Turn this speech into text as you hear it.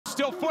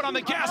still foot on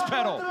the gas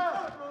pedal.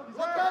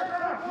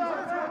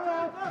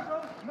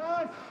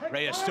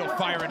 Reyes still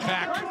firing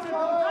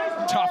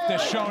back.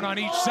 Toughness shown on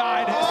each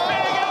side. His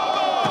spinning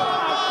elbow!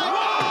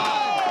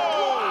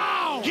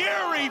 Wow!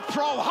 Jiri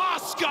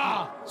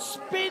Prochazka!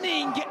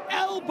 Spinning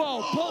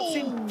elbow puts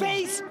him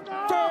face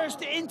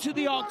first into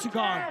the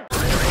octagon.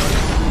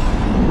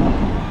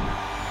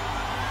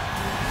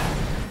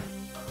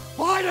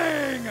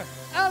 Fighting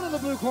out of the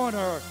blue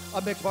corner,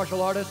 a mixed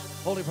martial artist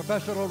holding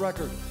professional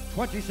record,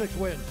 26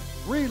 wins,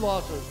 3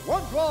 losses,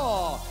 1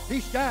 draw. He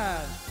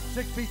stands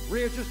 6 feet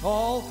 3 inches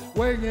tall,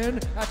 weighing in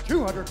at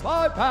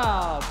 205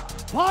 pounds.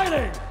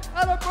 Fighting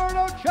out of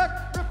Brno,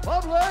 Czech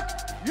Republic,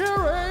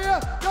 Jiri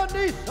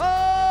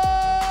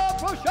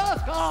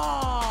Prochazka.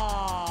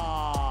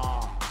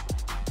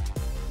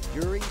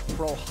 Jiri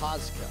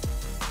Prochazka,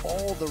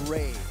 all the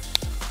rage,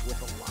 with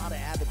a lot of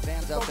avid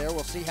fans out there.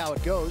 We'll see how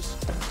it goes.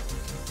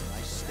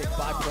 Nice stick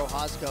by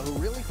Prochazka, who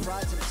really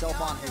prides himself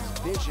on his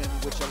vision,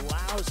 which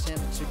allows him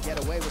to get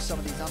away with some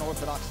of these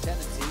unorthodox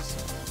tendencies.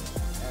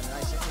 And a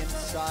nice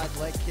inside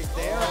leg kick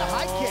there, and a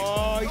high kick.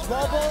 Oh, he's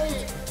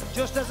wobbled.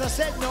 Just as I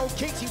said, no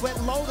kicks. He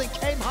went low, then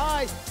came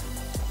high.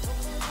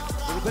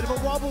 A little bit of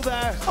a wobble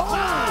there. Oh,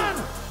 man!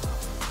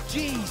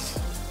 Jeez.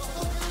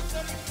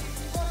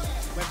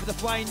 Went for the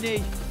flying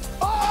knee.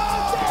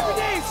 Oh, there it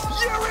is!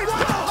 Jiri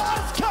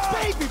Prochazka!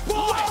 Baby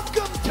boy!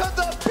 Welcome to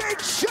the big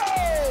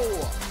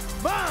show!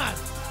 Man!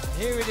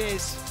 Here it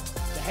is.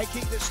 The head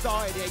kick that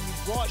started here.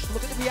 You've watched,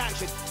 look at the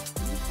reaction.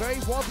 He was very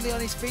wobbly on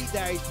his feet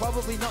there. He's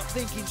probably not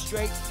thinking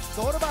straight.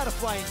 Thought about a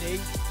flying knee.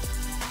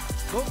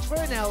 Looks for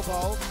an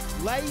elbow.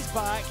 Lays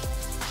back.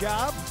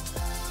 Jab.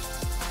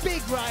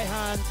 Big right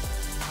hand.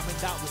 I mean,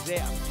 that was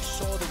it. I mean, you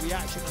saw the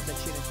reaction on the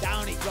chin, and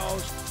down it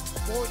goes.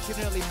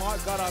 Fortunately,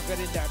 Mark Goddard got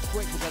in there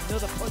quick, because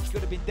another punch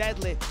could have been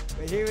deadly.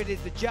 But here it is,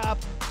 the jab,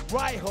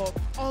 right hook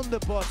on the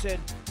button,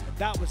 and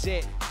that was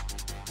it.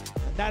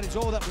 And that is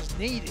all that was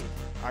needed.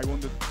 I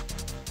want to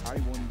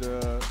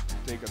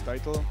take a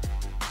title,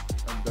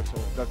 and that's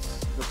all.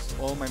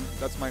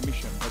 That's my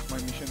mission. That's my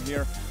mission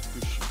here.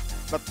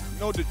 But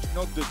not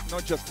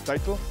just the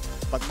title,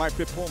 but my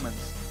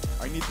performance.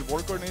 I need to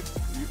work on it.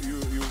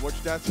 You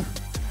watch that.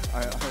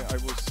 I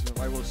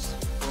was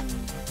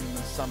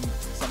from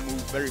some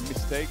very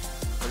mistakes.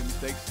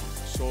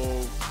 So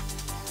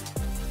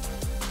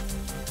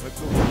let's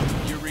go.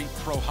 Jiri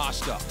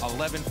Prochazka,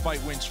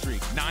 11-fight win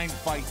streak,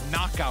 9-fight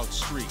knockout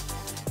streak,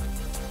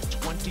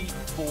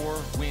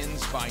 24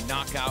 wins by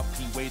knockout.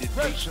 He waited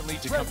patiently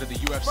to come to the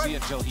UFC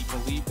until he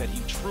believed that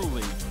he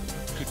truly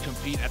could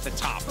compete at the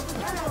top.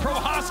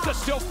 Prochazka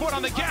still foot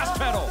on the gas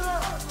pedal.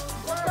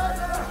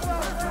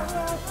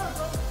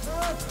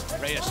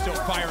 Reyes still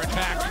firing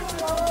back.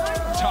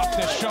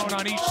 Toughness shown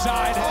on each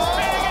side. His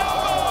spinning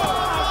elbow!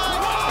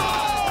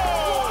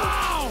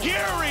 Wow!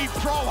 Jiri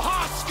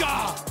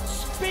Prochazka!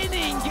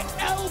 Spinning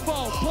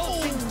elbow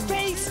puts him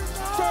face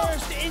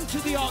first into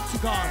the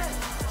octagon.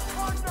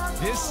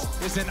 This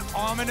is an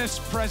ominous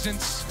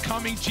presence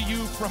coming to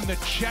you from the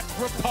Czech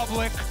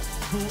Republic,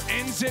 who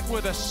ends it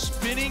with a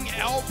spinning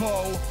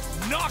elbow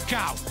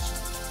knockout.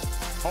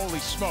 Holy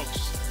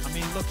smokes. I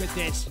mean, look at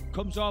this.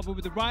 Comes over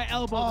with the right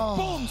elbow,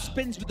 boom,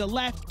 spins with the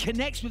left,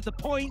 connects with the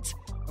point,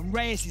 and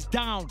Reyes is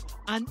down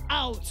and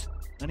out,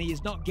 and he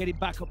is not getting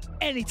back up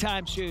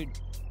anytime soon.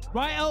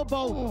 Right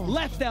elbow,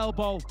 left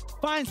elbow,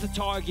 finds the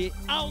target,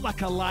 out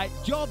like a light,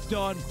 job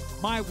done.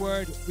 My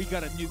word, we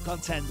got a new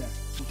contender.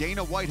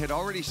 Dana White had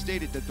already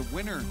stated that the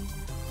winner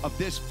of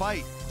this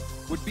fight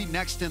would be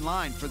next in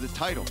line for the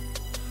title.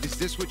 Is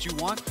this what you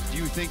want? Do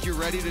you think you're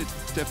ready to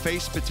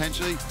face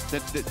potentially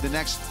the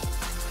next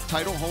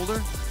title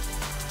holder?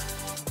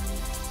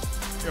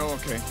 Oh,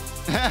 okay.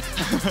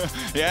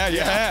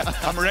 yeah,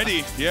 I'm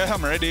ready. Yeah,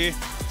 I'm ready.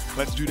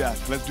 Let's do that.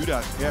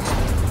 Yeah.